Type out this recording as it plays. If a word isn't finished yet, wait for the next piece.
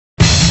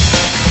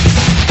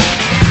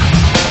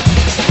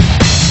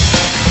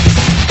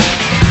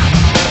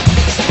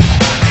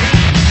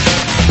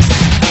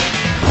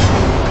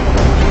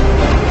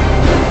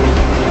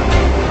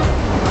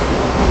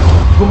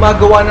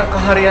Gumagawa ng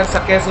kaharian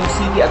sa Quezon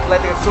City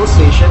Athletic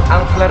Association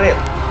ang Claret.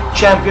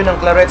 Champion ng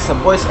Claret sa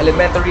Boys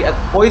Elementary at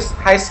Boys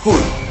High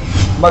School.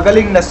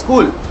 Magaling na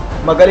school,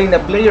 magaling na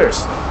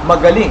players,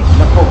 magaling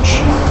na coach.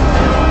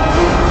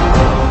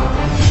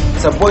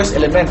 Sa Boys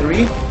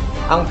Elementary,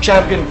 ang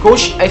champion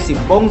coach ay si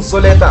BONG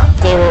ZOLETA.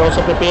 They were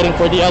also preparing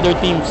for the other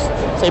teams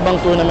sa ibang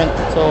tournament.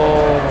 So,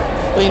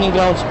 training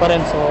grounds pa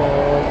rin. So,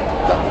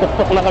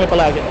 pukpuk lang kami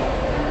palagi.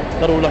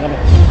 Laro lang kami.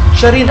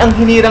 Siya rin ang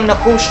hinirang na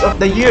Coach of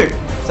the Year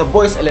sa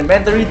Boys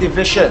Elementary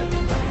Division.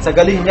 Sa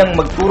galing niyang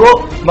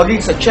magturo,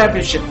 maging sa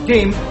championship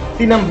game,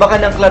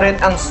 tinambakan ng Claret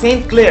ang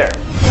St. Clair.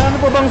 Ano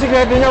po bang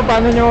sikreto niyo?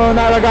 Paano niyo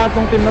naalagaan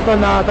tong team na to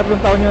na 3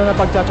 taon niyo na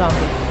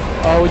pagcha-champion?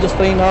 We just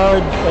train hard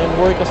and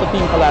work as a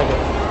team palagi.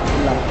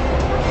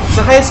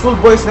 Sa high school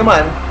boys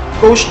naman,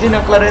 coach din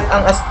ng Claret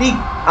ang Astig,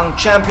 ang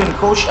champion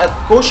coach at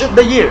Coach of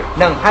the Year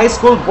ng High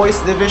School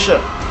Boys Division,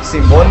 si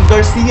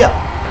GARCIA.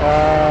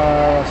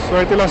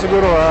 Swerte lang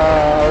siguro,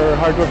 our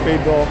hard work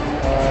paid off.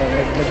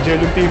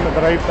 Nag-gel yung team at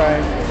the right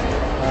time.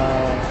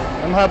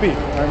 I'm happy.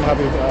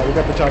 We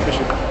got the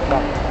championship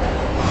back.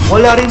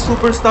 Wala ring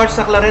superstar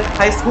sa Claret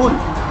High School.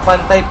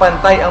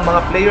 Pantay-pantay ang mga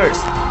players.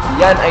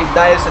 Yan ay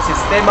dahil sa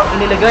sistemang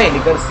inilagay ni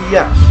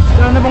GARCIA.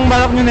 Ano bang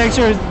balak nyo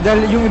next year?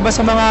 Dahil yung iba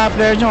sa mga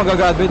players nyo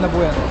mag-graduate na po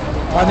yan.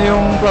 Ano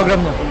yung program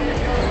nyo?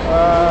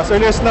 So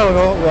earlier now,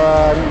 no?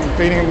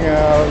 Training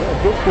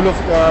full of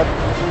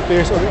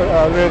players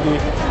already.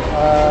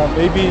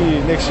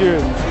 Maybe next year,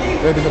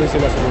 ready na rin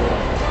sila siguro.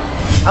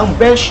 Ang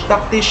bench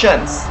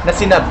tacticians na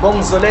sina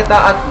BONG ZOLETA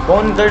at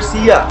BONG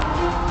GARCIA.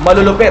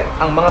 Malulupet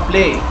ang mga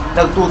play,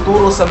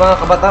 nagtuturo sa mga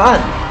kabataan.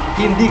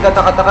 Hindi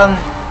katakatakang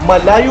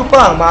malayo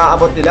pa ang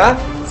maaabot nila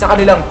sa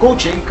kanilang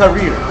coaching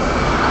career.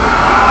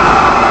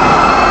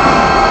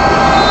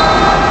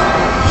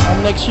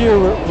 Next year,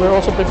 we're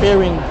also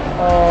preparing.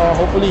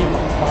 Hopefully,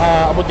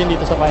 makaabot din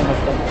dito sa finals.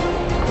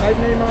 Kahit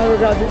may mga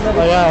graduate na rin?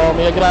 Kaya,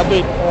 may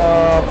graduate.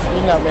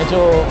 Yun nga,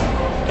 medyo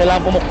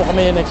kailangan pumukpo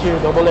kami next year.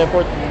 Double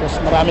effort. Tapos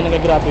marami nang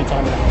graduate sa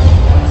kanila.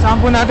 Saan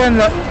po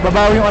natin,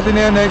 babawi yung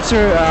Ateneo next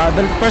year.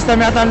 First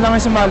time yata lang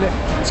kayo sumali.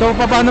 So,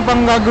 paano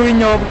pang gagawin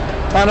nyo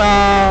para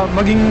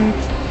maging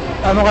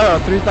ano kayo,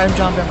 3-time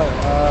champion kayo?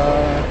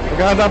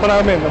 Maghahanda pa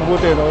namin,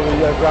 mabuti. No?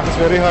 We practice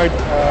very hard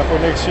for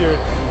next year.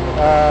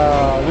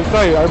 We'll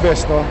try our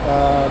best, no?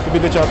 To be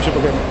the championship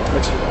again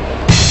next year.